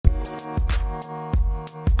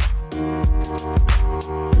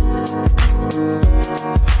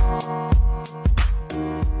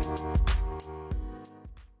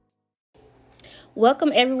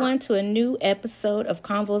Welcome everyone to a new episode of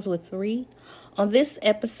Convos with Ree. On this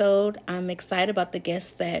episode, I'm excited about the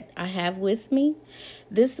guest that I have with me.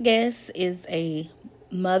 This guest is a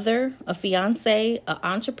mother, a fiance, an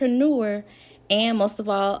entrepreneur, and most of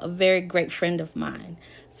all, a very great friend of mine.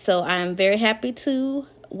 So I'm very happy to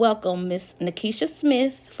welcome Miss Nakesha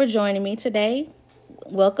Smith for joining me today.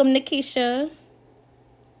 Welcome, Nakesha.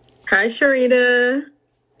 Hi, Sharita.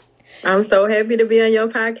 I'm so happy to be on your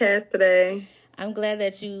podcast today. I'm glad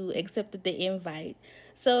that you accepted the invite.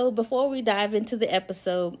 So before we dive into the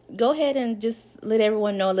episode, go ahead and just let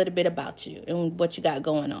everyone know a little bit about you and what you got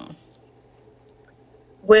going on.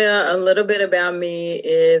 Well, a little bit about me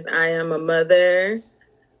is I am a mother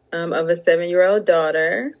of a 7-year-old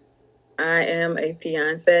daughter. I am a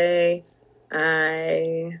fiance.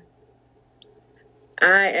 I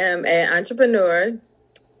am an entrepreneur,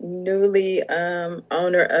 newly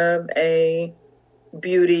owner of a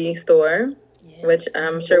beauty store. Yes. Which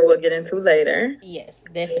I'm sure we'll get into later. Yes,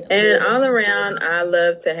 definitely. And all around, I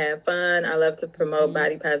love to have fun. I love to promote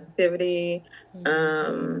body positivity.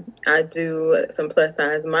 I do some plus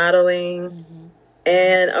size modeling.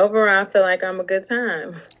 And overall, I feel like I'm a good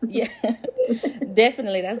time. Yeah,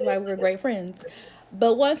 definitely. That's why we're great friends.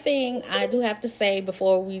 But one thing I do have to say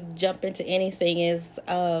before we jump into anything is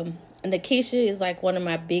Nakesha is like one of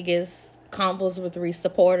my biggest Convos with Ree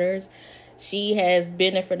supporters. She has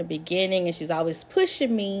been there from the beginning, and she's always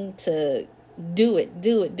pushing me to do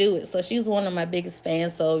it. So she's one of my biggest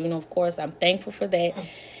fans. So, of course, I'm thankful for that.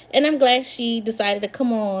 And I'm glad she decided to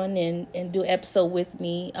come on and do an episode with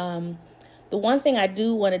me. The one thing I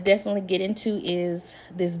do want to definitely get into is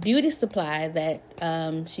this beauty supply that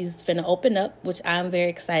she's finna open up, which I'm very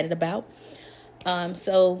excited about.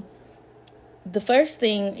 So the first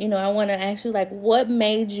thing, I want to ask you, what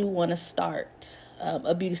made you want to start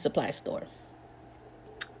a beauty supply store?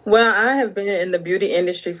 Well, I have been in the beauty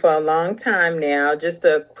industry for a long time now. Just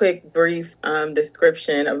a quick, brief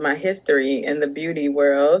description of my history in the beauty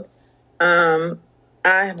world. I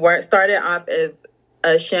started off as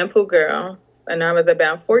a shampoo girl, and I was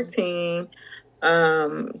about 14.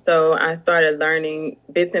 So I started learning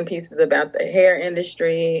bits and pieces about the hair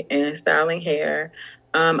industry and styling hair.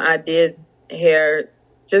 I did hair,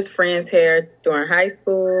 just friends' hair during high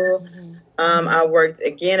school. I worked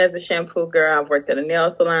again as a shampoo girl. I've worked at a nail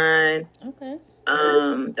salon,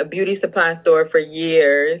 a beauty supply store for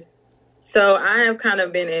years. So I have kind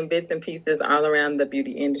of been in bits and pieces all around the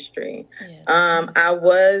beauty industry. Yeah. I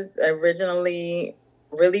was originally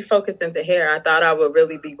really focused into hair. I thought I would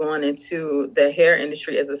really be going into the hair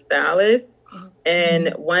industry as a stylist.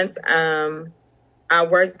 And once I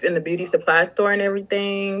worked in the beauty supply store and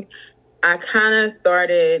everything, I kind of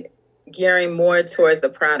started gearing more towards the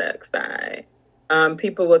product side.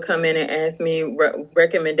 People would come in and ask me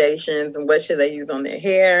recommendations and what should they use on their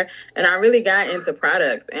hair. And I really got into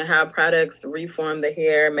products and how products reform the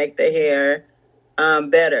hair, make the hair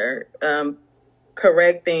better,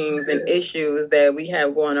 correct things and issues that we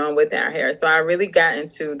have going on with our hair. So I really got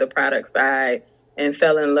into the product side and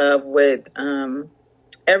fell in love with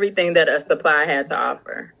everything that a supply had to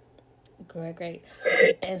offer. Great.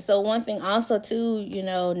 And so one thing also too,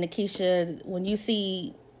 Nakesha, when you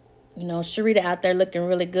see, Sharita out there looking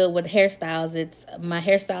really good with hairstyles, it's my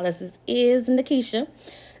hairstylist is Nakesha.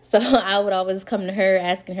 So I would always come to her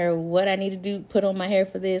asking her what I need to do, put on my hair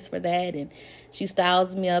for this, for that. And she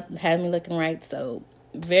styles me up, has me looking right. So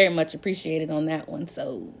very much appreciated on that one.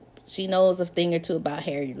 So she knows a thing or two about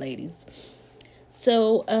hair, ladies.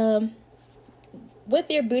 So, with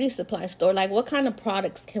your beauty supply store, what kind of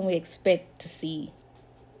products can we expect to see?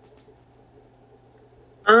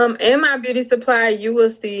 In my beauty supply, you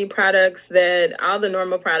will see all the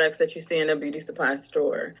normal products that you see in a beauty supply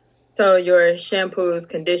store. So your shampoos,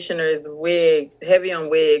 conditioners, wigs, heavy on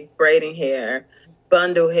wigs, braiding hair,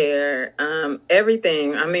 bundle hair,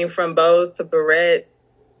 everything. I mean, from bows to barrettes,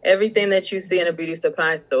 everything that you see in a beauty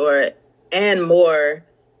supply store and more,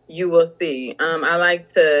 you will see. I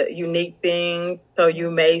like to unique things, so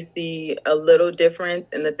you may see a little difference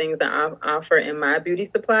in the things that I offer in my beauty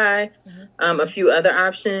supply. A few other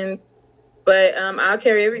options, but I'll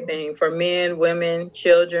carry everything for men, women,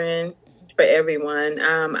 children, for everyone.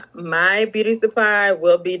 My beauty supply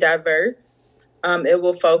will be diverse. It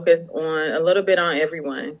will focus on a little bit on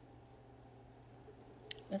everyone.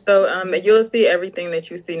 So you'll see everything that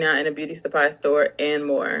you see now in a beauty supply store and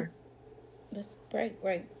more. That's great.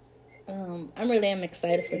 I really am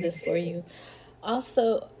excited for this for you.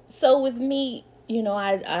 Also, so with me,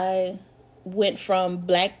 I went from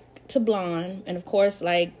black to blonde, and of course,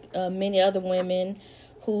 like many other women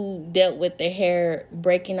who dealt with their hair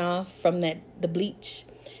breaking off from the bleach,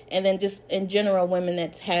 and then just in general, women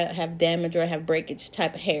that have damage or have breakage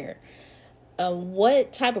type of hair.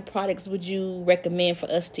 What type of products would you recommend for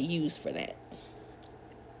us to use for that?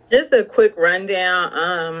 Just a quick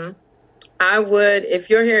rundown. I would, if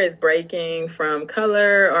your hair is breaking from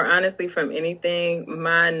color or honestly from anything,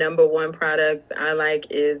 my number one product I like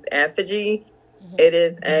is Apogee. It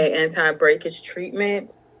is a anti-breakage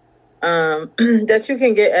treatment that you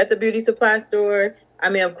can get at the beauty supply store. I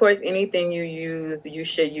mean, of course, anything you use, you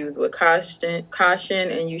should use with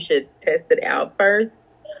caution, and you should test it out first.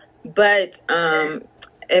 But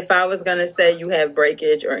if I was going to say you have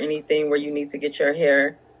breakage or anything where you need to get your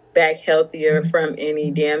hair back healthier from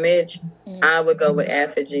any damage, I would go with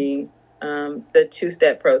Apogee. The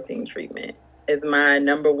two-step protein treatment is my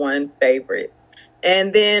number one favorite.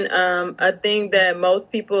 And then a thing that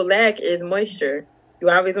most people lack is moisture. You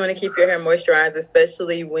always want to keep your hair moisturized,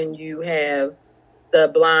 especially when you have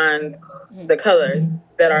the blondes, the colors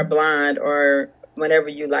that are blonde, or whenever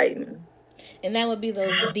you lighten. And that would be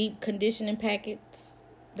those deep conditioning packets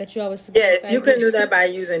that you always suggest. Yes, you can do that by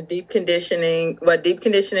using deep conditioning. Deep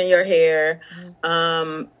conditioning your hair,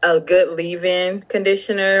 a good leave-in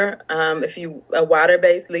conditioner, a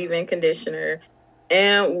water-based leave-in conditioner,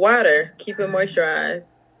 and water. Keep it moisturized.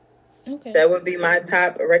 Okay, that would be my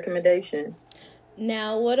top recommendation.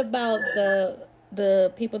 Now, what about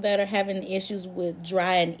the people that are having issues with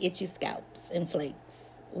dry and itchy scalps and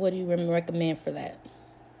flakes? What do you recommend for that?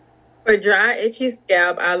 For dry, itchy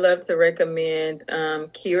scalp, I love to recommend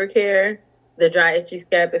Cure Care. The dry, itchy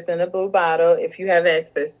scalp is in a blue bottle if you have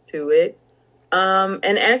access to it.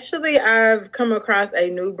 And actually, I've come across a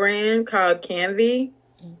new brand called Canvy.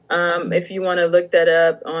 If you want to look that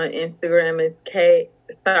up on Instagram, it's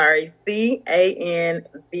CANVIIY,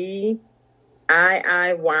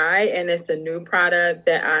 and it's a new product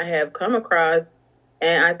that I have come across,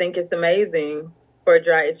 and I think it's amazing for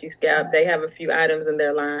dry, itchy scalp. They have a few items in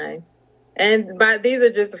their line. And these are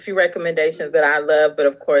just a few recommendations that I love, but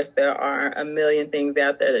of course there are a million things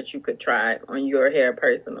out there that you could try on your hair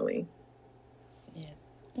personally. Yeah.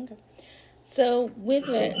 Okay. So with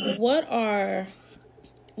that,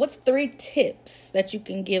 what's 3 tips that you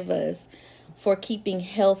can give us for keeping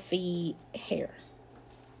healthy hair?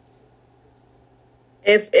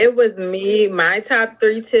 If it was me, my top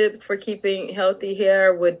 3 tips for keeping healthy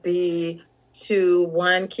hair would be to,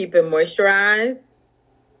 1, keep it moisturized.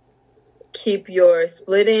 Keep your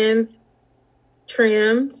split ends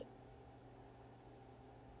trimmed,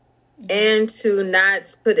 and to not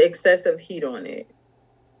put excessive heat on it.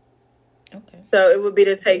 Okay. So it would be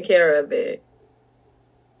to take care of it.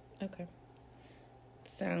 Okay.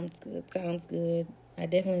 Sounds good. I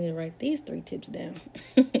definitely need to write these 3 tips down.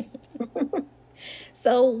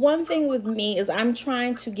 So one thing with me is I'm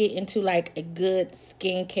trying to get into like a good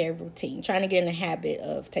skincare routine, trying to get in the habit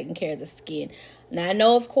of taking care of the skin. Now, I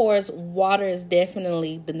know, of course, water is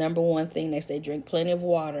definitely the number one thing. They say drink plenty of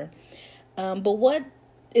water. But what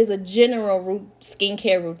is a general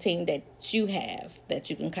skincare routine that you have that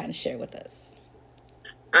you can kind of share with us?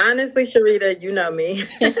 Honestly, Sharita, you know me.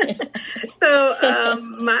 So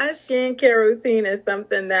my skincare routine is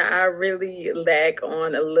something that I really lack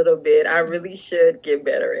on a little bit. I really should get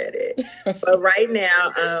better at it. But right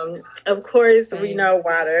now, of course, we know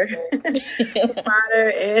water.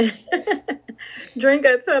 Water, and drink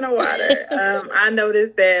a ton of water. I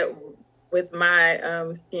noticed that with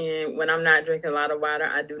my skin, when I'm not drinking a lot of water,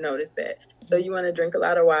 I do notice that. So you want to drink a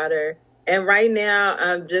lot of water. And right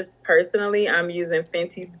now, just personally, I'm using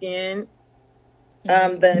Fenty Skin,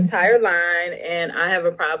 the entire line, and I have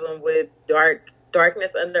a problem with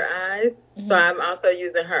darkness under eyes. So I'm also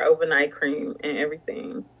using her overnight cream and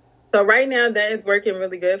everything. So right now, that is working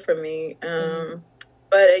really good for me.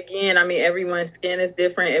 But again, I mean, everyone's skin is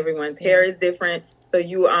different. Everyone's hair is different. So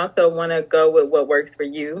you also want to go with what works for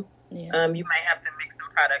you. Yeah. You may have to mix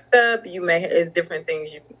some products up. It's different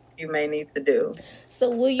things you may need to do. So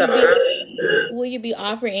will you be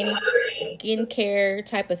offering any skincare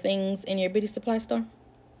type of things in your beauty supply store?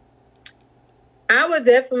 I would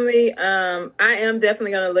definitely, I am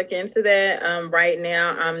definitely going to look into that. Right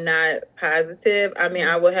now, I'm not positive. I mean,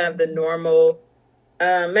 I will have the normal,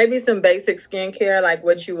 maybe some basic skincare, like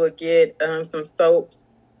what you would get, some soaps,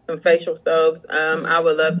 some facial soaps. I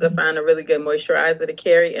would love to find a really good moisturizer to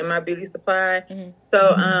carry in my beauty supply.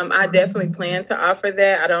 So I definitely plan to offer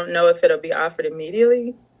that. I don't know if it'll be offered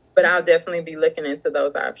immediately, but I'll definitely be looking into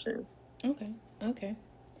those options. Okay.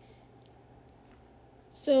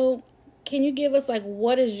 So can you give us, like,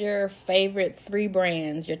 what is your favorite 3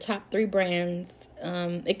 brands, your top 3 brands?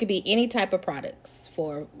 It could be any type of products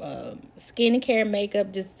for skincare,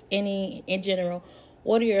 makeup, just any in general.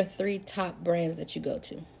 What are your 3 top brands that you go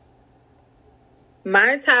to?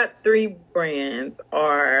 My top three brands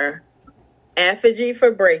are Effigy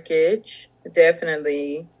for breakage,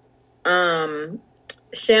 definitely. Um,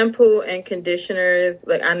 Shampoo and conditioners.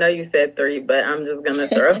 Like, I know you said three, but I'm just gonna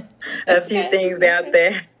throw a few Okay. things out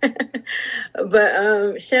there.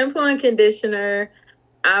 But shampoo and conditioner,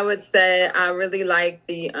 I would say I really like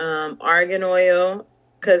the argan oil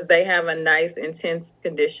because they have a nice intense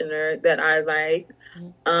conditioner that I like.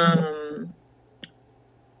 Um,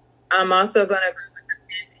 I'm also gonna go with the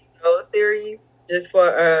Fancy Gold series just for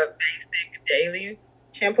a basic daily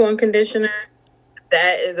shampoo and conditioner.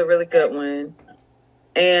 That is a really good one.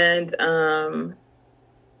 And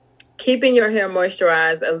keeping your hair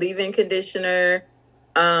moisturized, a leave-in conditioner.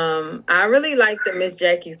 I really like the Miss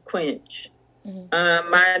Jackie's Quench.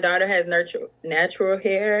 My daughter has natural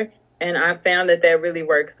hair, and I found that really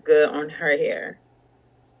works good on her hair.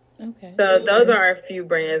 Okay. So those are a few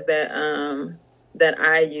brands that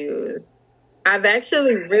I use. I've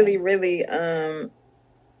actually really fell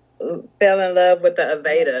in love with the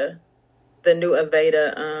Aveda, the new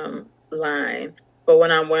Aveda line for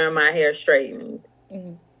when I'm wearing my hair straightened.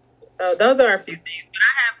 So those are a few things, but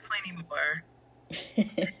I have plenty more.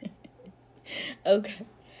 Okay.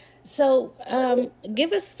 So,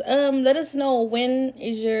 let us know, when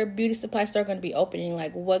is your beauty supply store going to be opening?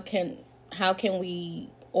 Like, how can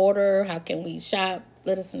we order? How can we shop?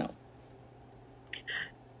 Let us know.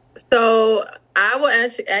 So I will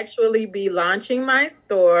actually be launching my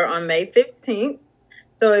store on May 15th.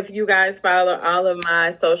 So if you guys follow all of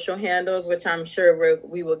my social handles, which I'm sure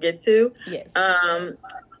we will get to, yes,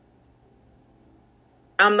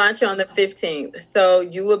 I'm launching on the 15th. So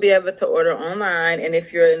you will be able to order online. And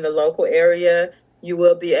if you're in the local area, you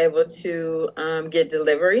will be able to get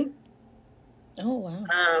delivery. Oh, wow.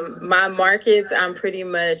 My markets, I'm pretty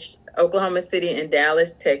much Oklahoma City and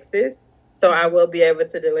Dallas, Texas. So I will be able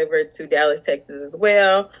to deliver to Dallas, Texas as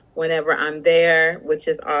well whenever I'm there, which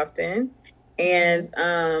is often. And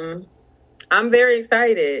I'm very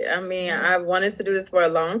excited. I mean, I've wanted to do this for a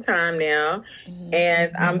long time now,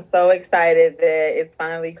 and I'm so excited that it's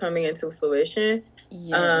finally coming into fruition.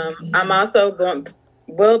 Yes. I'm also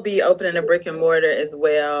will be opening a brick and mortar as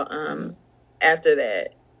well after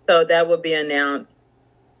that. So that will be announced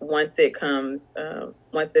once it becomes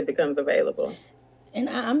available. And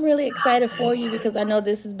I'm really excited for you because I know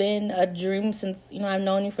this has been a dream since, I've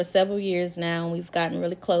known you for several years now. And we've gotten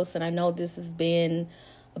really close, and I know this has been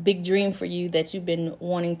a big dream for you that you've been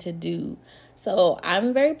wanting to do. So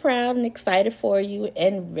I'm very proud and excited for you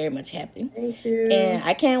and very much happy. Thank you. And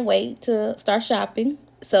I can't wait to start shopping.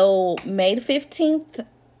 So May the 15th,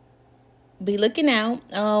 be looking out.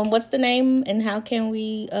 What's the name and how can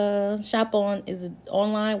we shop on? Is it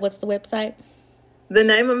online? What's the website? The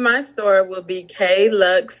name of my store will be K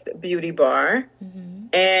Lux Beauty Bar.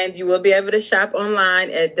 And you will be able to shop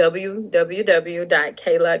online at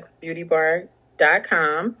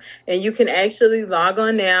www.kluxbeautybar.com. And you can actually log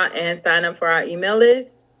on now and sign up for our email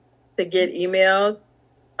list to get emails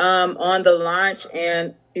on the launch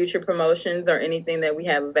and future promotions or anything that we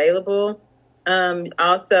have available.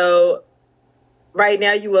 Also, right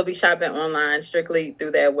now you will be shopping online strictly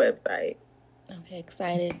through that website. Okay,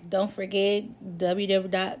 excited. Don't forget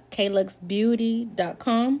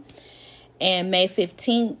www.kluxbeauty.com. And May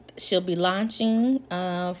 15th, she'll be launching.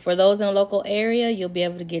 For those in the local area, you'll be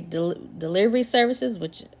able to get delivery services,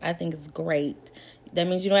 which I think is great. That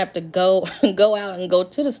means you don't have to go out and go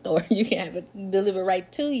to the store. You can have it delivered right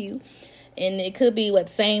to you. And it could be,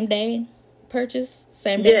 same day purchase?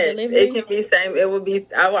 Same day delivery? Yes, it can be same. It will be,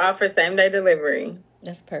 I will offer same day delivery.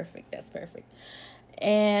 That's perfect.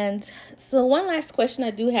 And so one last question I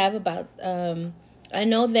do have about, I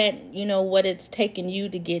know that, what it's taken you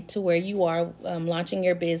to get to where you are, launching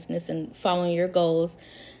your business and following your goals.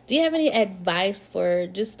 Do you have any advice for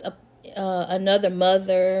just another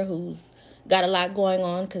mother who's got a lot going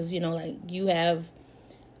on? Because, you have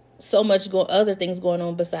so much other things going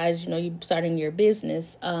on besides, you starting your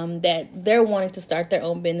business, that they're wanting to start their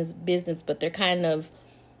own business, but they're kind of,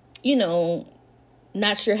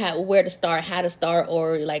 not sure where to start, how to start,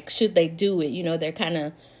 or should they do it? They're kind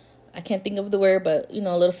of, I can't think of the word, but a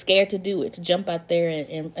little scared to do it, to jump out there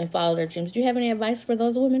and follow their dreams. Do you have any advice for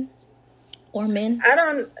those women or men? I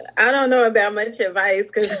don't know about much advice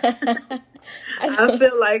because I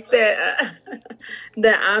feel like that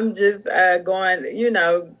I'm just going,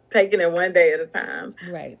 taking it one day at a time.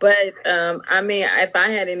 Right. But I mean, if I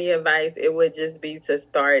had any advice, it would just be to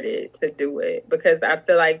start it, to do it, because I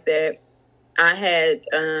feel like that I've had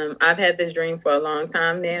this dream for a long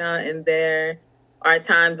time now, and there are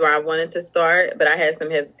times where I wanted to start, but I had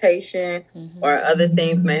some hesitation or other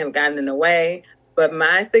things may have gotten in the way. But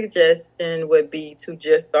my suggestion would be to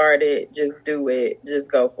just start it, just do it,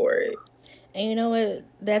 just go for it. And you know what?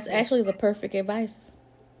 That's actually the perfect advice.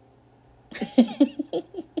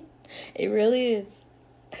 It really is.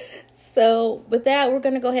 So, with that, we're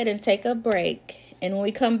going to go ahead and take a break. And when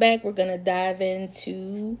we come back, we're going to dive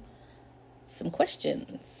into some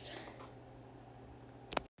questions.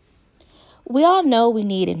 We all know we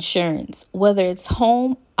need insurance, whether it's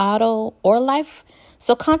home, auto, or life.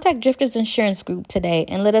 So contact Drifters Insurance Group today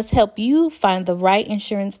and let us help you find the right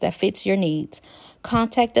insurance that fits your needs.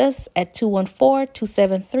 Contact us at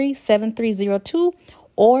 214-273-7302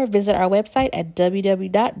 or visit our website at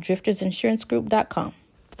www.driftersinsurancegroup.com.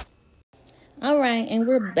 All right, and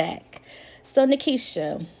we're back. So,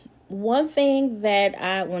 Nakesha, one thing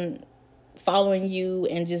that when following you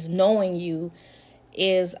and just knowing you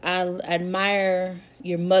is I admire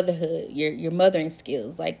your motherhood, your mothering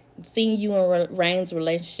skills. Like seeing you and Rain's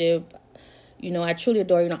relationship, I truly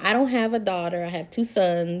adore. I don't have a daughter. I have two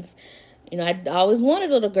sons. I always wanted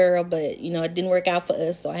a little girl, but it didn't work out for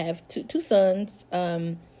us. So I have two sons.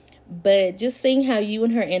 But just seeing how you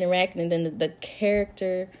and her interact, and then the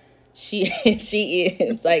character she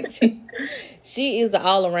is like she is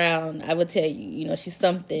all around. I would tell you, she's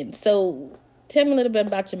something. So tell me a little bit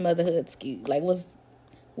about your motherhood ski. Like what's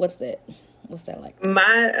that? What's that like?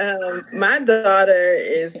 My daughter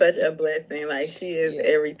is such a blessing. Like she is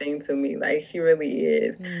everything to me. Like she really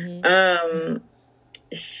is. Mm-hmm.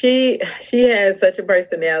 She has such a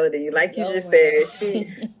personality. Like you just said,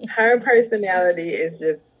 her personality is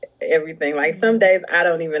just everything. Like some days I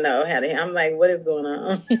don't even know I'm like, what is going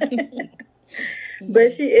on?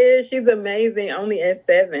 But she's amazing. Only at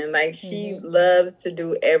 7. Like she loves to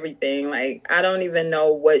do everything. Like I don't even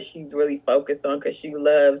know what she's really focused on because she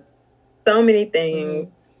loves so many things.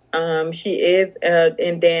 She is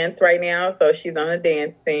in dance right now, so she's on a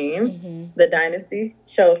dance team, the Dynasty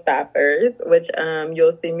Showstoppers, which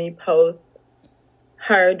you'll see me post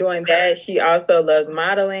her doing that. She also loves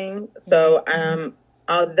modeling. So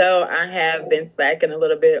although I have been slacking a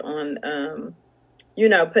little bit on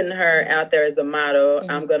putting her out there as a model,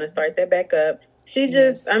 I'm going to start that back up. She's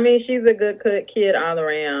a good kid all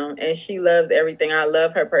around, and she loves everything. I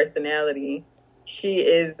love her personality.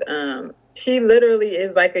 She literally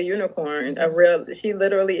is like a unicorn, she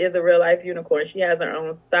literally is a real life unicorn. She has her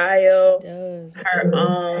own style,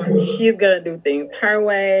 she's going to do things her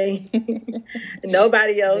way.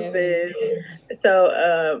 Nobody else's.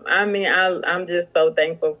 So, I'm just so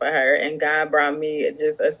thankful for her, and God brought me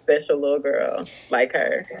just a special little girl like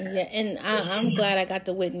her. Yeah, and I'm glad I got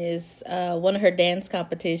to witness one of her dance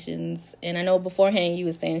competitions. And I know beforehand you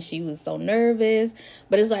were saying she was so nervous,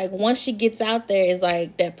 but it's like once she gets out there, it's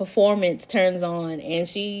like that performance turns on, and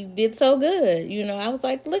she did so good. I was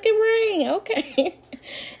like, look at Rain, okay.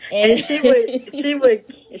 And she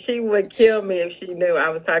would kill me if she knew I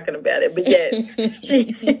was talking about it. But yes,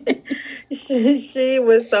 she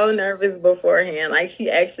was so nervous beforehand. Like she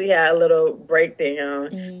actually had a little breakdown,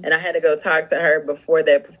 and I had to go talk to her before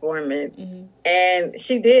that performance. And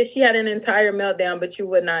she did. She had an entire meltdown, but you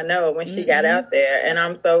would not know when she got out there. And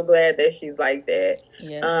I'm so glad that she's like that.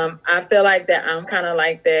 Yeah. I feel like that I'm kind of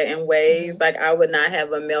like that in ways. Like I would not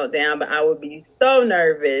have a meltdown, but I would be so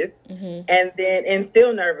nervous, and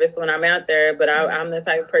still nervous when I'm out there. But I'm the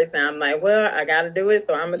type of person, I'm like, well, I got to do it,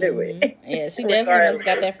 so I'm gonna do it. Yeah, she definitely must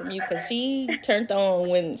got that from you, because she turned on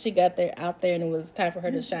when she got there out there, and it was time for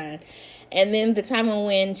her to shine. And then the time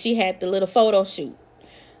when she had the little photo shoot,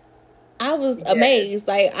 I was amazed.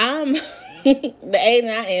 Like I'm the age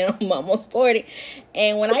I am, I'm almost 40,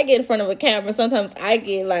 and when I get in front of a camera, sometimes I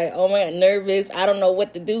get like, oh my God, nervous. I don't know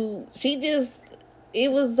what to do. It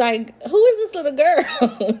was like, who is this little girl?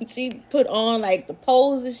 She put on like the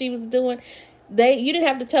pose that she was doing. You didn't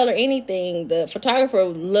have to tell her anything. The photographer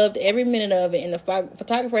loved every minute of it, and the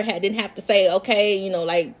photographer didn't have to say, okay,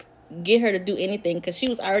 like get her to do anything, because she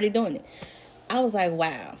was already doing it. I was like,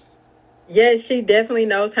 wow. Yeah, she definitely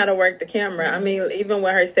knows how to work the camera. I mean, even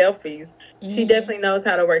with her selfies, she definitely knows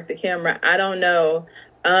how to work the camera. I don't know.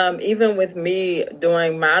 Even with me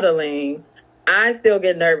doing modeling, I still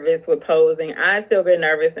get nervous with posing. I still get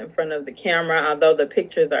nervous in front of the camera. Although the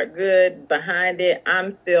pictures are good behind it,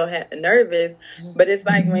 I'm still nervous. But it's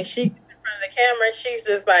like when she gets in front of the camera, she's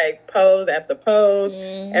just like pose after pose.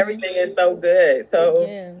 Everything is so good.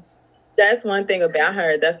 So that's one thing about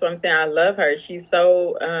her. That's what I'm saying. I love her. She's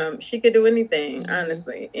so, she could do anything,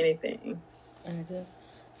 honestly, anything. I do.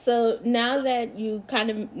 So now that you kind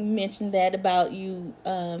of mentioned that about you,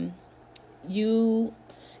 you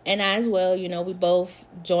and I as well, we both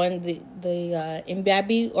joined the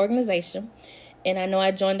MBIB organization, and I know I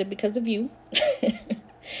joined it because of you.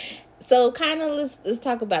 So kind of let's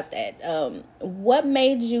talk about that. What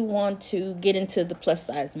made you want to get into the plus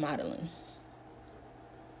size modeling?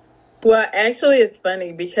 Well, actually, it's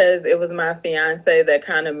funny because it was my fiance that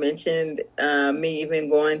kind of mentioned me even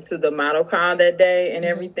going to the model call that day and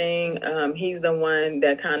everything. He's the one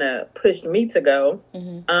that kind of pushed me to go.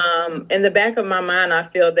 In the back of my mind, I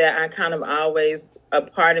feel that I kind of always, a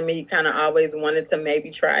part of me kind of always wanted to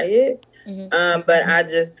maybe try it. But I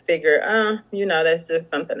just figured, that's just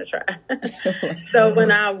something to try. So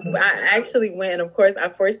when I actually went, of course, I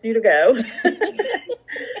forced you to go.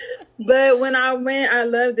 But when I went, I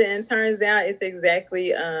loved it. And turns out it's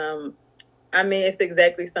exactly, it's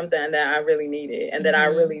exactly something that I really needed and that I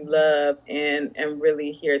really love and am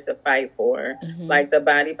really here to fight for. Like the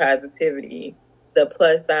body positivity, the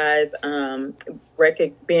plus size,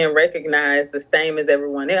 being recognized the same as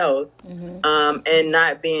everyone else, and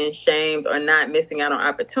not being shamed or not missing out on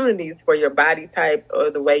opportunities for your body types or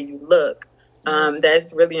the way you look.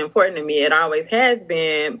 That's really important to me. It always has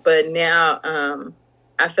been, but now,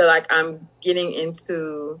 I feel like I'm getting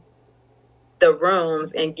into the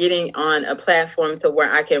rooms and getting on a platform to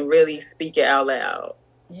where I can really speak it out loud.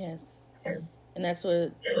 Yes. And that's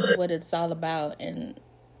what it's all about. And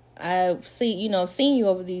I've seen you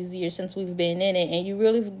over these years since we've been in it, and you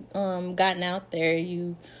really gotten out there.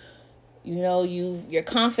 Your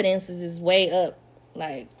confidence is way up.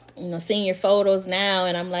 Like, seeing your photos now,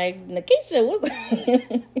 and I'm like, Nakesha, what?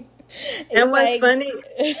 And what's funny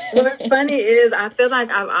is I feel like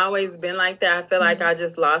I've always been like that. I feel like I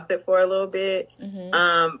just lost it for a little bit.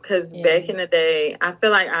 Because back in the day, I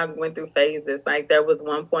feel like I went through phases. Like there was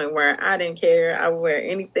one point where I didn't care. I would wear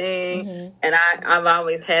anything. And I've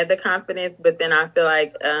always had the confidence. But then I feel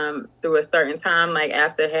like through a certain time, like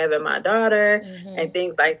after having my daughter and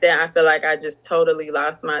things like that, I feel like I just totally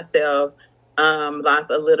lost myself.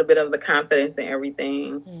 Lost a little bit of the confidence and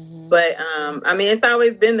everything. But, it's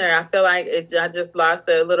always been there. I feel like I just lost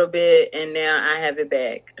it a little bit and now I have it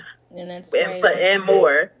back. And that's and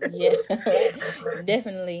more. Yeah,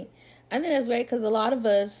 definitely. I think that's great because a lot of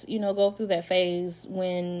us, go through that phase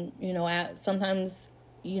when, sometimes,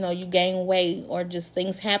 you gain weight or just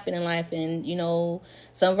things happen in life. And,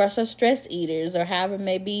 some of us are stress eaters or however it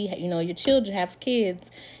may be, your children have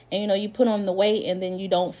kids and, you put on the weight and then you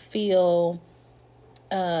don't feel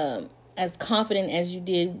as confident as you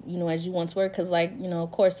did, as you once were. Because,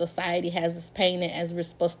 of course, society has us painted as we're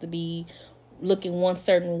supposed to be looking one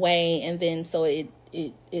certain way. And then so it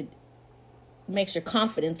makes your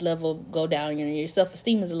confidence level go down. Your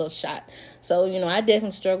self-esteem is a little shot. So, I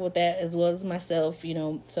definitely struggle with that as well as myself,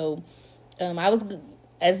 So, I was,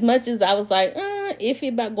 as much as I was like, iffy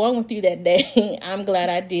about going with you that day, I'm glad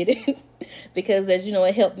I did it. Because, as you know,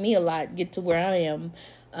 it helped me a lot get to where I am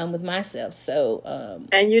with myself. So,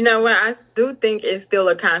 and you know what? I do think it's still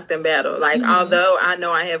a constant battle. Like, although I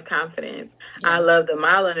know I have confidence, I love the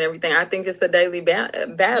model and everything, I think it's a daily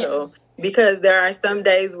battle. Because there are some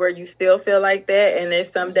days where you still feel like that, and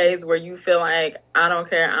there's some days where you feel like, I don't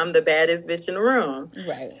care, I'm the baddest bitch in the room.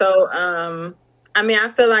 Right. So,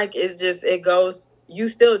 I feel like it goes, you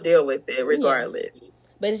still deal with it regardless. Yeah.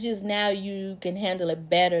 But it's just now you can handle it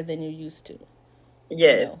better than you used to.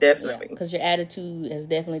 Yes, definitely. Because your attitude has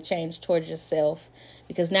definitely changed towards yourself.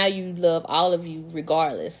 Because now you love all of you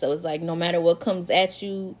regardless. So it's like no matter what comes at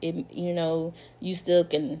you, you still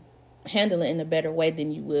can handle it in a better way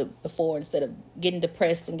than you would before. Instead of getting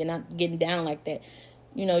depressed and getting down like that,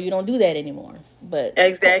 you don't do that anymore. But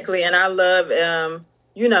exactly, and I love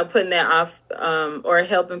putting that off or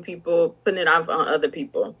helping people, putting it off on other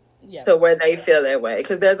people. Yeah. To where they feel that way,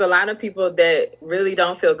 because there's a lot of people that really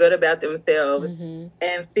don't feel good about themselves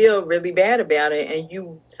and feel really bad about it, and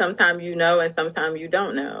you sometimes and sometimes you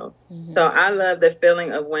don't know. So I love the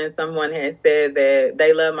feeling of when someone has said that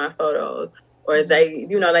they love my photos or they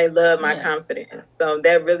love my confidence. So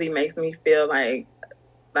that really makes me feel like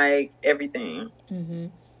everything.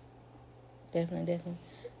 Definitely.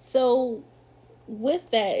 So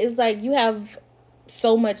with that, it's like you have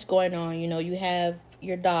so much going on. You have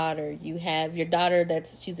your daughter. You have your daughter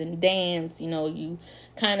she's in dance. You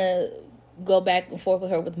kind of go back and forth with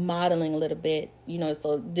her with modeling a little bit.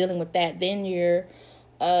 So dealing with that. Then you're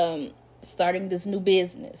starting this new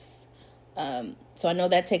business. So I know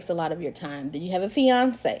that takes a lot of your time. Then you have a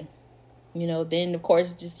fiance. Then of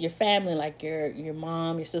course just your family, like your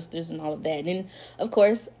mom, your sisters, and all of that. And then of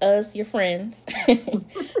course us, your friends.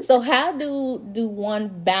 So how do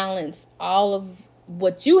one balance all of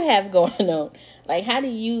what you have going on? Like, how do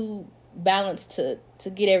you balance to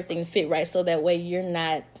get everything to fit right so that way you're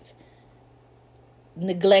not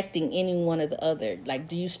neglecting any one or the other? Like,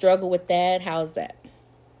 do you struggle with that? How is that?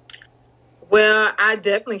 Well, I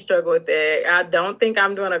definitely struggle with that. I don't think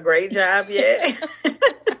I'm doing a great job yet.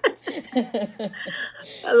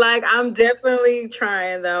 Like, I'm definitely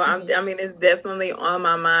trying though. I mean, it's definitely on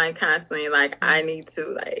my mind constantly. Like, I need to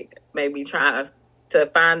like maybe try to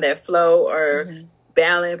find that flow or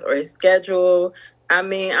balance or schedule. I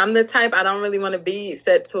mean, I'm the type, I don't really want to be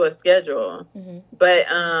set to a schedule. But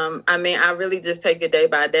I mean, I really just take it day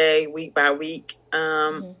by day, week by week.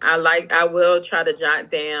 I will try to jot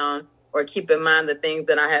down or keep in mind the things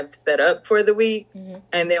that I have set up for the week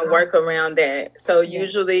and then work around that. So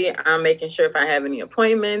usually I'm making sure if I have any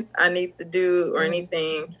appointments I need to do or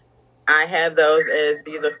anything, I have those as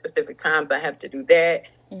these are specific times I have to do that.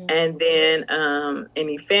 And then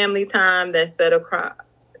any family time that's set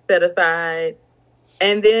aside.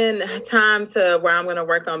 And then time to where I'm going to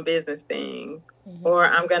work on business things or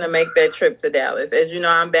I'm going to make that trip to Dallas. As you know,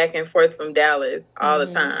 I'm back and forth from Dallas all the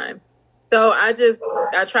time. So I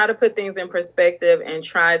try to put things in perspective and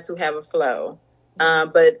try to have a flow.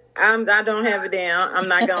 But I don't have it down. I'm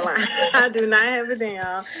not going to lie. I do not have it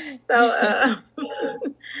down. So,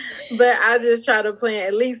 but I just try to plan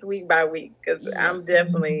at least week by week because I'm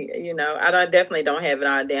definitely, I definitely don't have it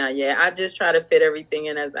all down yet. I just try to fit everything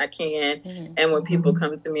in as I can. And when people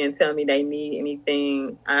come to me and tell me they need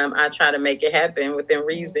anything, I try to make it happen within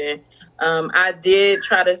reason. I did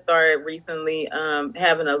try to start recently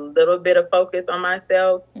having a little bit of focus on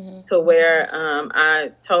myself to where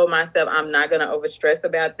I told myself I'm not going to overstress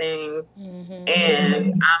about things and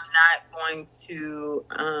I'm not going to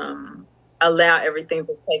allow everything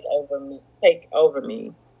to take over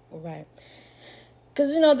me. Right.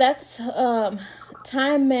 Because, that's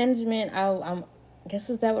time management. I guess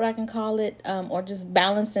is that what I can call it? Or just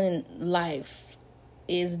balancing life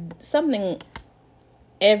is something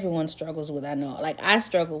everyone struggles with. I know, like I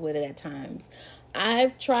struggle with it at times.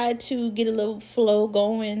 I've tried to get a little flow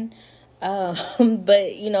going, but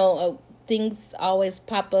things always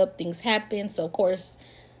pop up, things happen. So of course,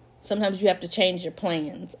 sometimes you have to change your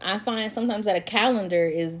plans. I find sometimes that a calendar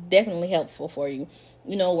is definitely helpful for you,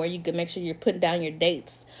 where you can make sure you're putting down your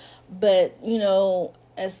dates. But,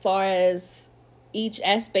 as far as each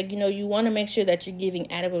aspect, you want to make sure that you're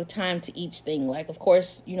giving adequate time to each thing. Like, of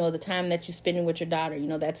course, the time that you're spending with your daughter,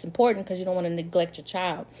 that's important because you don't want to neglect your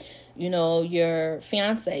child. Your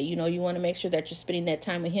fiance, you want to make sure that you're spending that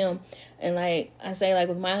time with him. And like I say, like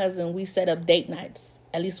with my husband, we set up date nights.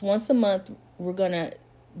 At least once a month, we're going to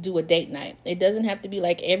do a date night. It doesn't have to be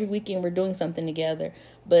like every weekend we're doing something together,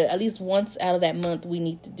 but at least once out of that month we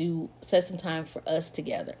need to set some time for us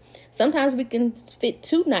together. Sometimes we can fit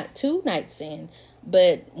two nights in,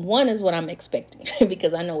 but one is what I'm expecting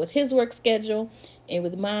because I know with his work schedule and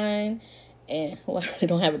with mine, and well, I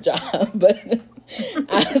don't have a job, but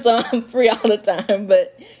so I'm free all the time.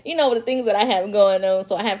 But the things that I have going on,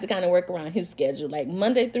 so I have to kind of work around his schedule. Like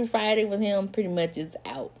Monday through Friday with him pretty much is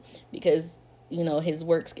out because his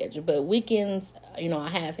work schedule. But weekends, I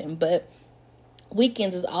have him. But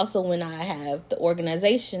weekends is also when I have the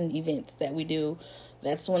organization events that we do.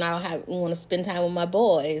 That's when we want to spend time with my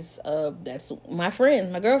boys. That's my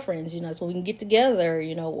friends, my girlfriends, that's when we can get together,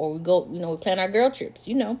 or we go, we plan our girl trips,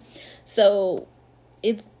 So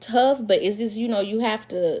it's tough, but it's just, you have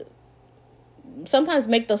to sometimes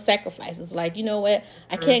make those sacrifices. Like, what?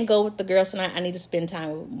 I can't go with the girls tonight. I need to spend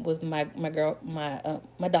time with my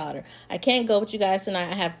daughter. I can't go with you guys tonight.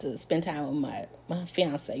 I have to spend time with my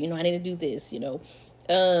fiance. I need to do this,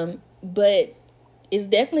 But it's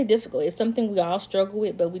definitely difficult. It's something we all struggle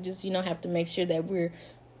with, but we just, have to make sure that we're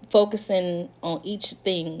focusing on each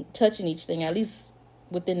thing, touching each thing, at least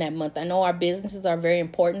within that month. I know our businesses are very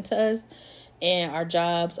important to us and our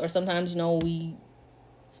jobs, or sometimes, we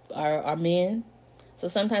are men. So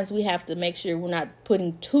sometimes we have to make sure we're not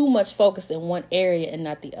putting too much focus in one area and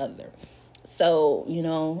not the other. So,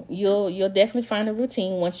 you'll definitely find a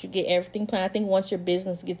routine once you get everything planned. I think once your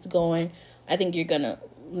business gets going, I think you're going to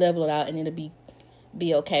level it out and it'll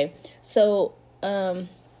be okay. So,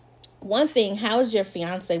 one thing, how is your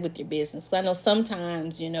fiance with your business? 'Cause I know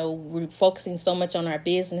sometimes, we're focusing so much on our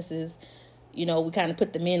businesses, we kind of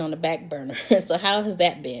put the men on the back burner. So how has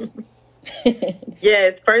that been?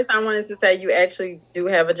 Yes, first I wanted to say you actually do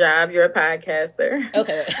have a job. You're a podcaster.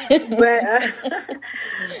 Okay.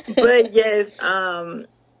 but yes,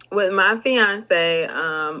 with my fiance,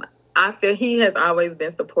 I feel he has always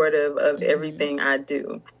been supportive of everything I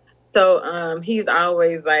do. So he's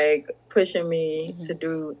always like pushing me to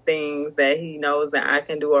do things that he knows that I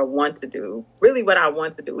can do or want to do. Really what I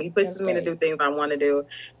want to do. He pushes me to do things I want to do.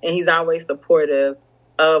 And he's always supportive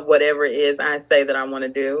of whatever it is I say that I want to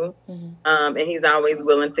do. And he's always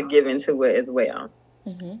willing to give into it as well.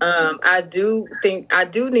 I do think I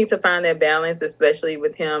do need to find that balance, especially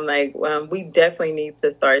with him. Like, we definitely need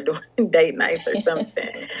to start doing date nights or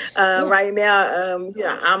something. Yeah. Right now,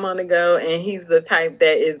 I'm on the go, and he's the type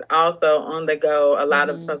that is also on the go a lot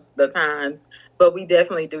of the times. But we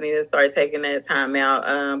definitely do need to start taking that time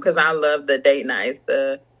out, because I love the date nights,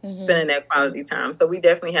 the spending that quality time. So we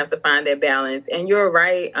definitely have to find that balance. And you're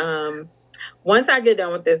right. Once I get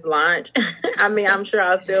done with this launch, I mean, I'm sure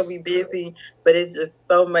I'll still be busy, but it's just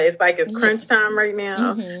so much. It's like it's crunch time right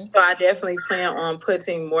now. So I definitely plan on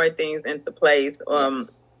putting more things into place,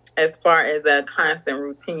 as far as a constant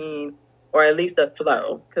routine, or at least a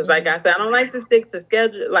flow. Because like I said, I don't like to stick to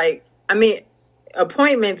schedule. Like, I mean,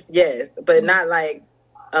 appointments, yes, but not like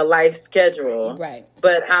a life schedule. Right.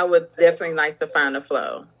 But I would definitely like to find a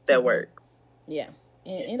flow that works. Yeah.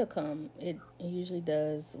 It'll come. It usually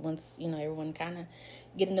does once, everyone kind of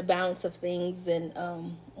get in the balance of things, and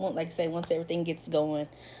like I say, once everything gets going.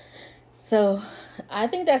 So I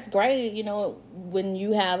think that's great, when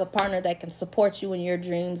you have a partner that can support you in your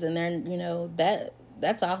dreams, and they're,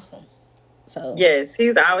 that's awesome. So yes,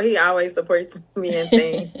 he always supports me in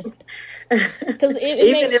things. Because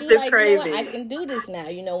it makes you like, crazy. I can do this now.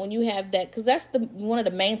 When you have that, because that's one of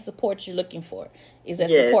the main supports you're looking for, is that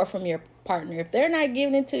support from your partner. If they're not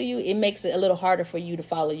giving it to you, it makes it a little harder for you to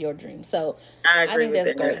follow your dream. So I think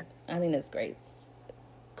that's great. I think that's great.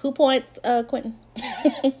 Cool points, Quentin.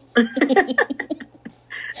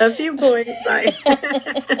 A few points, like.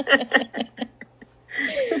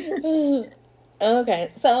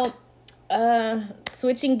 Okay, so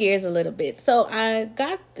switching gears a little bit. So I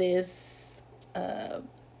got this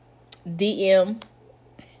DM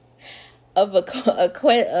of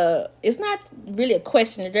it's not really a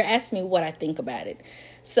question. They're asking me what I think about it.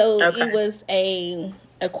 So It was a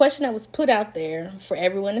question that was put out there for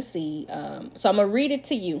everyone to see. So I'm gonna read it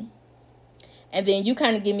to you, and then you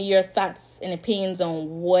kind of give me your thoughts and opinions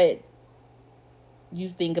on what you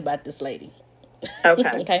think about this lady.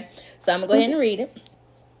 Okay. Okay. So I'm gonna go ahead and read it.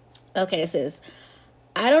 Okay, it says,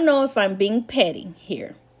 I don't know if I'm being petty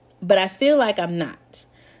here, but I feel like I'm not.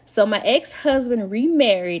 So my ex-husband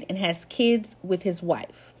remarried and has kids with his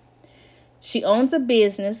wife. She owns a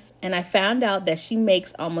business, and I found out that she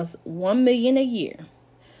makes almost $1 million a year.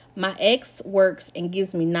 My ex works and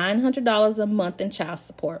gives me $900 a month in child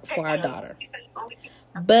support for our daughter.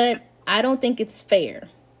 But I don't think it's fair.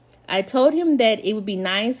 I told him that it would be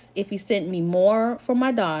nice if he sent me more for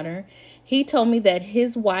my daughter. He told me that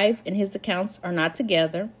his wife and his accounts are not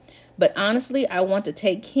together. But honestly, I want to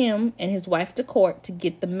take him and his wife to court to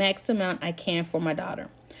get the max amount I can for my daughter.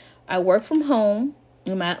 I work from home.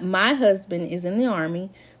 My husband is in the Army,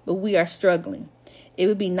 but we are struggling. It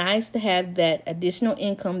would be nice to have that additional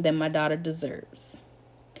income that my daughter deserves.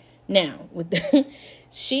 Now,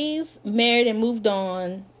 she's married and moved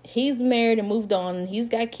on. He's married and moved on. He's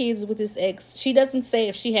got kids with his ex. She doesn't say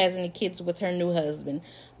if she has any kids with her new husband,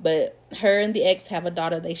 but her and the ex have a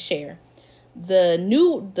daughter they share.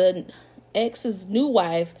 The ex's new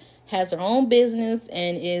wife has her own business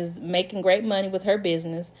and is making great money with her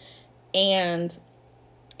business, and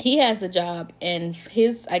he has a job, and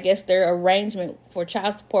I guess their arrangement for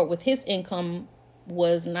child support with his income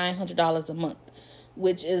was $900 a month,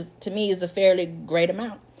 which to me is a fairly great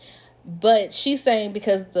amount. But she's saying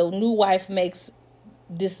because the new wife makes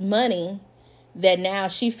this money, that now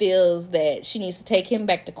she feels that she needs to take him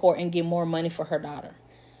back to court and get more money for her daughter.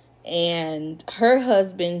 And her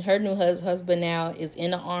new husband now is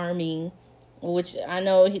in the Army, which I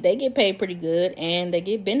know they get paid pretty good and they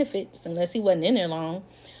get benefits unless he wasn't in there long.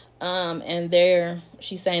 And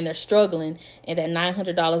she's saying they're struggling, and that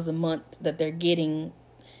 $900 a month that they're getting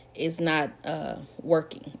is not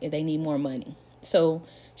working. They need more money. So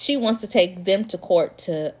she wants to take them to court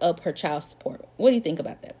to up her child support. What do you think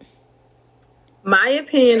about that? My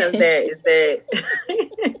opinion of that is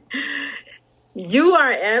that you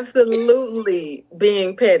are absolutely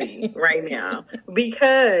being petty right now,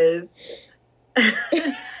 because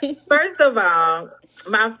first of all,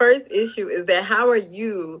 my first issue is that how are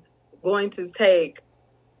you going to take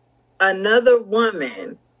another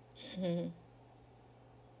woman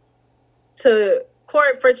to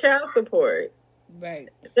court for child support? Right.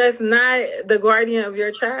 That's not the guardian of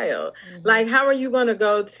your child. Like, how are you going to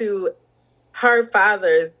go to her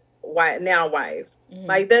father's wife?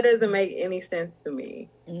 Like, that doesn't make any sense to me.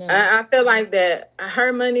 No. I feel like that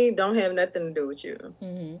her money don't have nothing to do with you.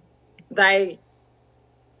 Like,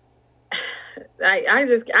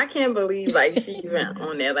 I can't believe like she even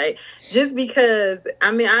on there. Like, just because,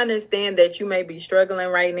 I mean, I understand that you may be struggling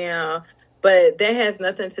right now, but that has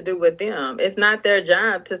nothing to do with them. It's not their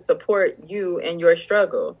job to support you in your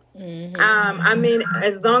struggle. Mm-hmm. I mean,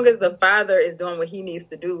 as long as the father is doing what he needs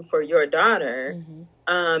to do for your daughter,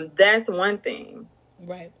 that's one thing.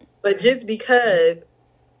 Right. But just because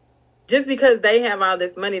they have all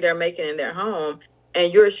this money they're making in their home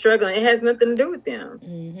and you're struggling, it has nothing to do with them.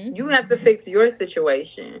 Mm-hmm. You have to fix your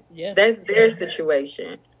situation. Yeah. That's their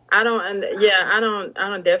situation. I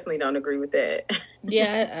definitely don't agree with that.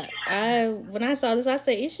 Yeah, I when I saw this, I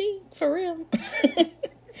said, is she for real?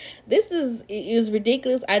 This is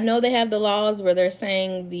ridiculous. I know they have the laws where they're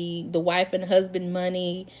saying the wife and husband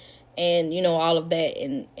money and, you know, all of that.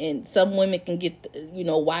 And some women can get, you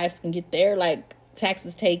know, wives can get their, like,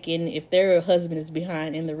 taxes taken if their husband is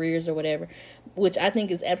behind in the rears or whatever, which I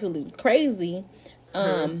think is absolutely crazy,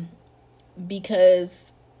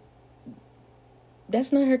 because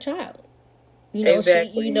that's not her child. You know,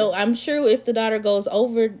 exactly. I'm sure if the daughter goes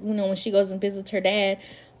over, you know, when she goes and visits her dad,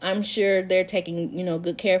 I'm sure they're taking, you know,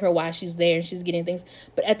 good care of her while she's there and she's getting things.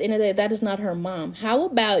 But at the end of the day, that is not her mom. How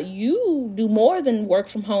about you do more than work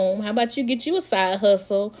from home? How about you get you a side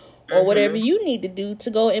hustle or whatever you need to do to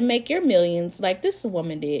go and make your millions like this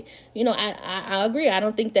woman did? You know, I agree. I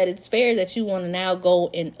don't think that it's fair that you want to now go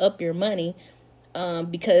and up your money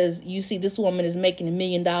because you see this woman is making $1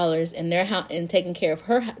 million and and taking care of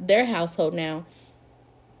their household now.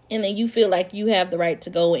 And then you feel like you have the right to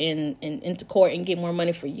go into court and get more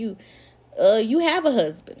money for you. You have a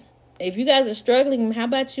husband. If you guys are struggling, how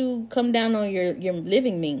about you come down on your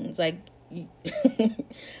living means? Like, I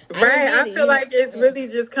feel like it's really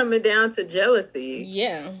just coming down to jealousy.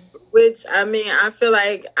 Yeah. Which, I mean, I feel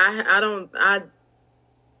like I don't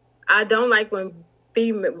like when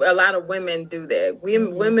a lot of women do that.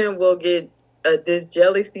 Women will get this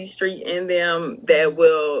jealousy streak in them that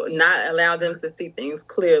will not allow them to see things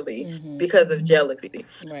clearly because of jealousy.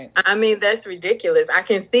 Right. I mean, that's ridiculous. I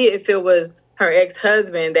can see if it was her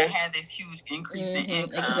ex-husband that had this huge increase in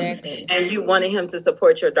income and you wanted him to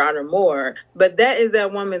support your daughter more, but that is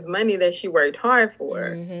that woman's money that she worked hard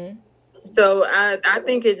for. So I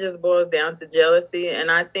think it just boils down to jealousy,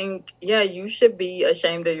 and I think, yeah, you should be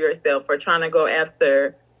ashamed of yourself for trying to go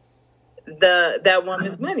after that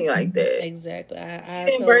woman's money like that. Exactly. She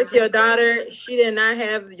didn't birth your daughter. She did not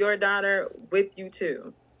have your daughter with you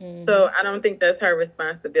too. So I don't think that's her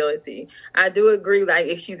responsibility. I do agree, like,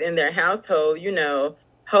 if she's in their household, you know,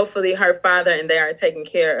 hopefully her father and they are taking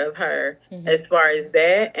care of her as far as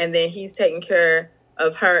that, and then he's taking care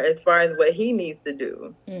of her as far as what he needs to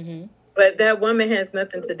do. But that woman has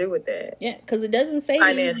nothing to do with that. Yeah, because it doesn't say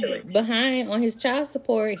he's behind on his child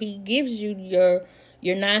support. He gives you your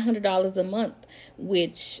 $900 a month,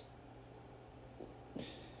 which,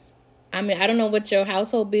 I mean, I don't know what your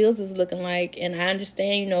household bills is looking like, and I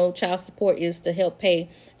understand, you know, child support is to help pay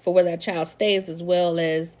for where that child stays as well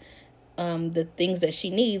as the things that she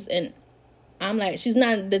needs. And I'm like,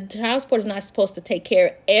 the child support is not supposed to take care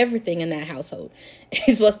of everything in that household.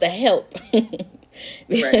 It's supposed to help.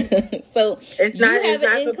 Right. So it's not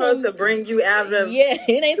supposed to bring you out of it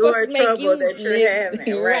ain't supposed to make you that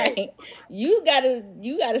you're having. Right. You got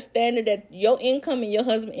a standard that your income and your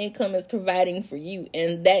husband's income is providing for you,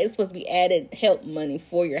 and that is supposed to be added help money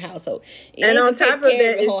for your household. And on top of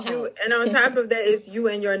that, it's you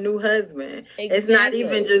and your new husband. Exactly. It's not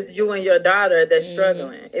even just you and your daughter that's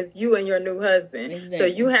struggling. It's you and your new husband. Exactly. So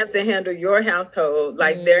you have to handle your household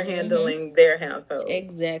like they're handling their household.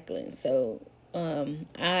 Exactly. So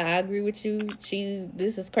I agree with you.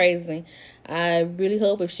 This is crazy. I really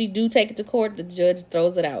hope if she do take it to court, the judge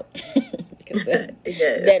throws it out. Because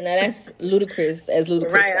that's ludicrous, as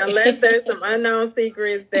ludicrous. Right, unless there's some unknown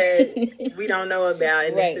secrets that we don't know about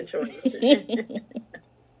in this situation.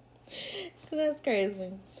 That's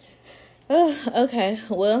crazy. Oh, okay.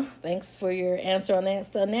 Well, thanks for your answer on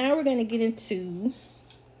that. So now we're going to get into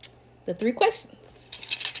the 3 questions.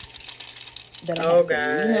 That I have for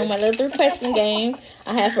you. You know, my little 3-question game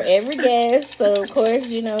I have for every guest. So, of course,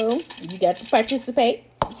 you know, you got to participate.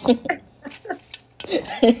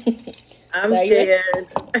 I'm scared.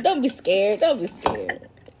 Don't be scared. Don't be scared.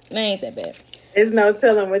 It ain't that bad. There's no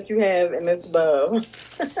telling what you have in this bowl.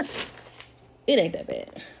 It ain't that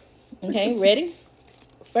bad. Okay, ready?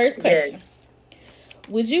 First question. Yes.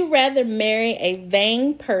 Would you rather marry a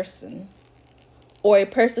vain person or a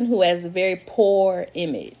person who has a very poor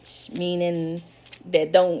image, meaning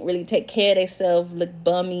that don't really take care of themselves, look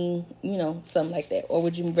bummy, you know, something like that? Or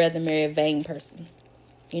would you rather marry a vain person?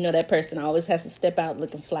 You know, that person always has to step out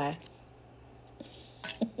looking fly.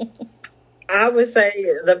 I would say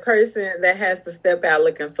the person that has to step out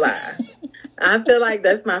looking fly. I feel like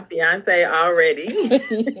that's my fiance already.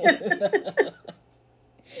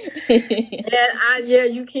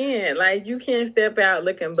 You can. Like, you can't step out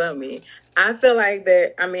looking bummy. I feel like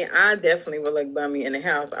that. I mean, I definitely would look bummy in the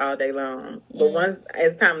house all day long. But once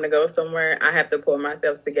it's time to go somewhere, I have to pull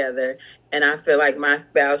myself together. And I feel like my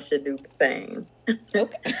spouse should do the same.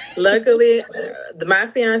 Okay. Luckily, my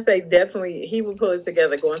fiance definitely, he will pull it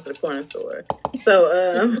together going to the corner store. So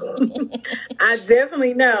I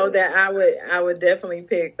definitely know that I would definitely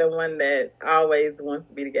pick the one that always wants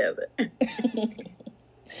to be together.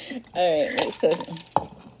 All right, next question.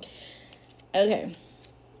 Okay.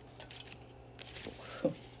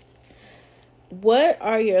 What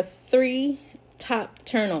are your 3 top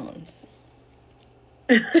turn-ons?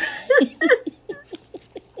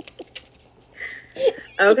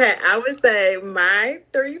 Okay, I would say my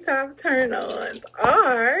 3 top turn-ons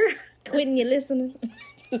are... Quitting you listening?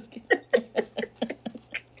 Look,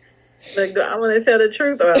 do I want to tell the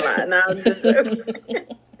truth or a lie? No, I'm just joking.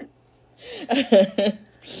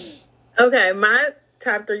 Okay, my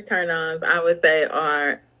top 3 turn-ons, I would say,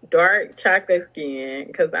 are dark chocolate skin,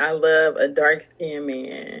 because I love a dark skinned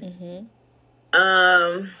man.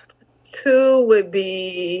 2 would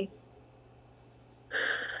be,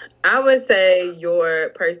 I would say, your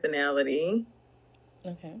personality.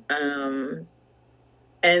 Okay. And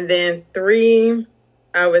then 3,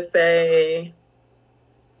 I would say,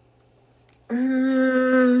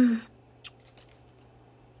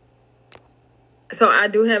 so I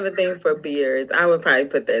do have a thing for beards. I would probably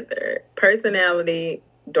put that there. Personality,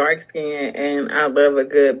 dark skin, and I love a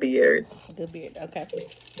good beard. Good beard. Okay.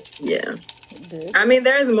 Yeah. Good. I mean,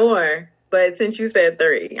 there's more, but since you said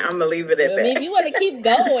 3, I'm gonna leave it at that. I mean, if you want to keep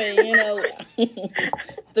going,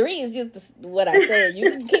 3 is just what I said.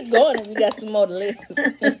 You can keep going if you got some more to list.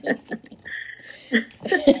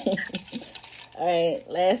 All right,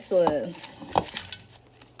 last one.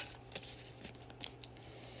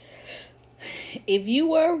 If you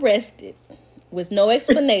were arrested with no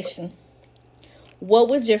explanation, what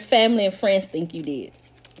would your family and friends think you did?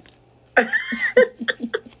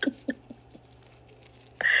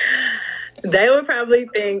 They would probably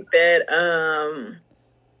think that,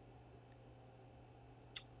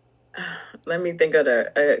 let me think of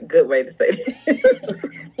a good way to say this.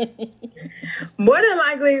 More than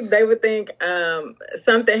likely, they would think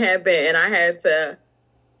something happened and I had to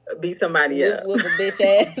be somebody else. Whoop a bitch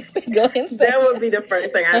ass. Go ahead and say that would be the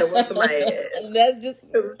first thing. I'd whoop somebody ass.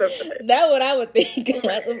 That's what I would think.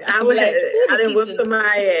 I didn't whoop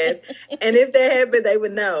somebody ass. And if that happened, they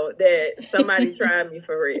would know that somebody tried me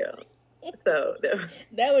for real. So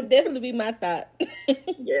that would definitely be my thought.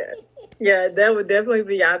 Yeah, that would definitely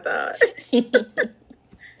be our thought.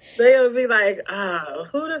 They would be like, "Oh,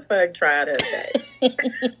 who the fuck tried her today?"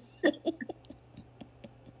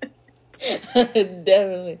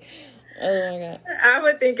 Definitely. Oh my God. I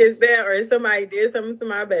would think it's that, or somebody did something to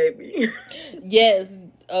my baby. Yes.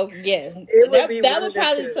 Oh yes. That would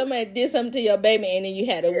probably somebody did something to your baby, and then you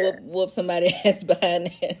had to whoop somebody's ass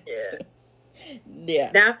behind that. Yeah.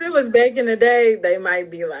 Yeah. Now, if it was back in the day, they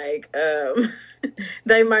might be like,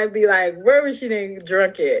 where was she then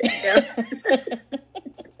drunk at? Yeah.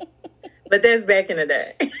 But that's back in the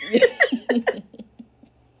day.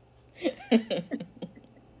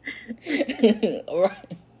 Right.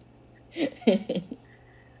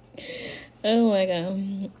 Oh my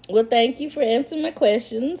God. Well, thank you for answering my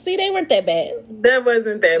questions. See, they weren't that bad. That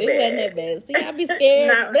wasn't that bad. They wasn't that bad. See, I'd be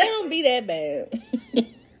scared. No. They don't be that bad.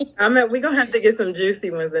 We're going to have to get some juicy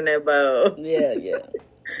ones in that bowl. Yeah.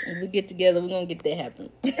 When we get together, we're going to get that happen.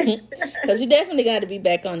 Because you definitely got to be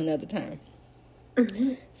back on another time.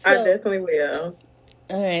 Mm-hmm. I definitely will.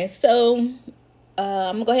 All right. So, I'm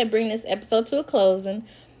going to go ahead and bring this episode to a closing.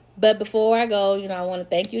 But before I go, I want to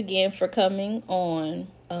thank you again for coming on,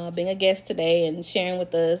 being a guest today and sharing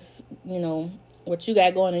with us, what you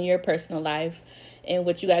got going in your personal life and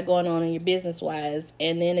what you got going on in your business-wise.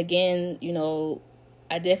 And then again,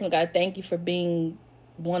 I definitely got to thank you for being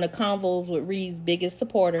one of Convos with Reed's biggest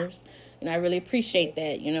supporters. And I really appreciate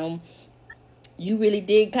that. You really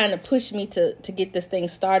did kind of push me to get this thing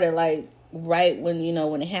started, like right when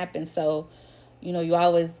it happened. So, you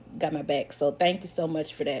always got my back. So thank you so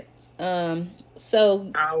much for that.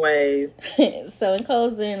 So always. So in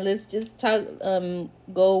closing, let's just talk,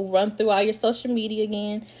 go run through all your social media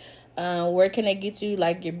again. Where can I get you?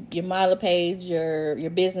 Like your model page, your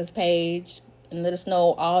business page, and let us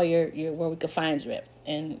know all your where we can find you at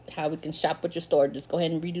and how we can shop with your store. Just go ahead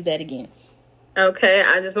and redo that again. Okay,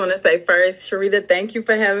 I just want to say first, Sharita, thank you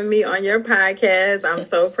for having me on your podcast. I'm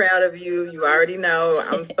so proud of you. You already know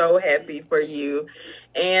I'm so happy for you.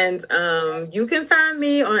 And you can find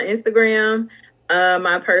me on Instagram.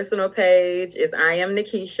 My personal page is I am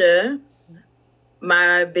Nakesha.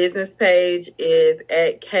 My business page is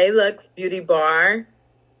at KluxBeautyBar_.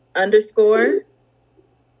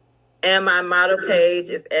 And my model page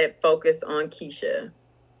is at Focus on Keisha.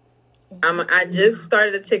 I just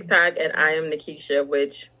started a TikTok at I am Nakesha,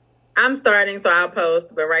 which I'm starting, so I'll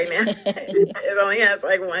post. But right now, it only has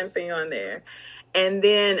like one thing on there. And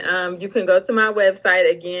then you can go to my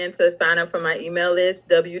website again to sign up for my email list,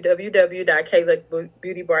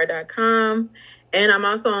 www.KluxBeautyBar.com. And I'm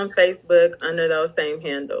also on Facebook under those same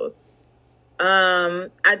handles.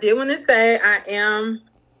 I did want to say I am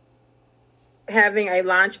having a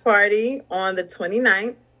launch party on the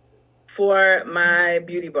 29th for my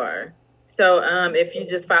beauty bar. So if you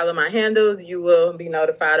just follow my handles, you will be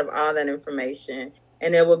notified of all that information.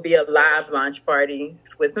 And there will be a live launch party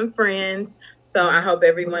with some friends. So I hope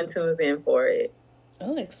everyone tunes in for it.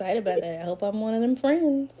 Oh, excited about that. I hope I'm one of them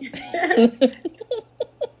friends.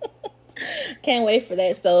 Can't wait for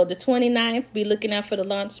that. So the 29th, be looking out for the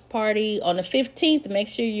launch party. On the 15th, make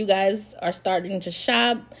sure you guys are starting to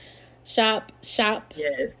shop.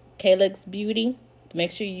 Yes. Klux Beauty.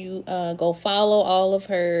 Make sure you go follow all of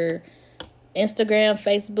her Instagram,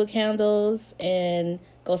 Facebook handles, and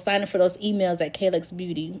go sign up for those emails at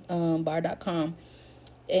KluxBeautyBar.com.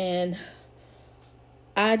 And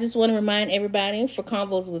I just want to remind everybody, for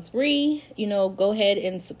Convos with Ree, go ahead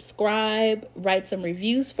and subscribe, write some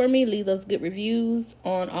reviews for me, leave those good reviews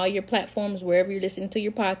on all your platforms, wherever you're listening to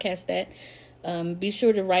your podcast at. Be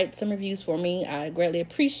sure to write some reviews for me. I greatly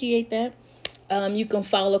appreciate that. You can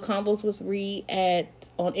follow Convos with Ree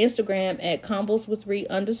on Instagram at Convos with Ree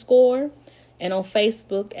 _ and on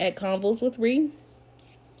Facebook at Convos with Ree.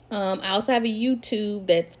 I also have a YouTube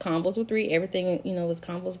that's Convos with Ree. Everything, is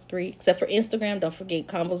Convos with Ree, except for Instagram. Don't forget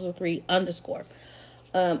Convos with Ree _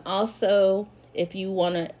 Also, if you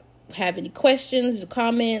want to have any questions,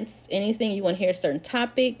 comments, anything, you want to hear a certain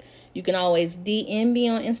topic, you can always DM me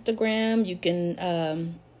on Instagram. You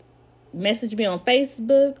can message me on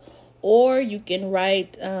Facebook, or you can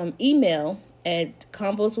write email at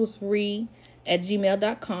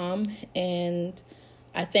convoswithree@gmail.com. And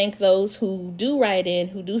I thank those who do write in,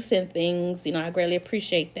 who do send things. I greatly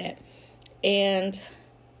appreciate that. And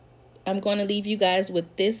I'm going to leave you guys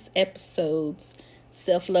with this episode's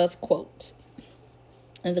self-love quote.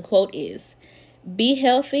 And the quote is, "Be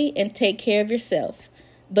healthy and take care of yourself,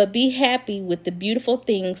 but be happy with the beautiful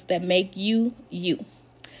things that make you, you."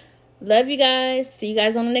 Love you guys. See you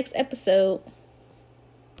guys on the next episode.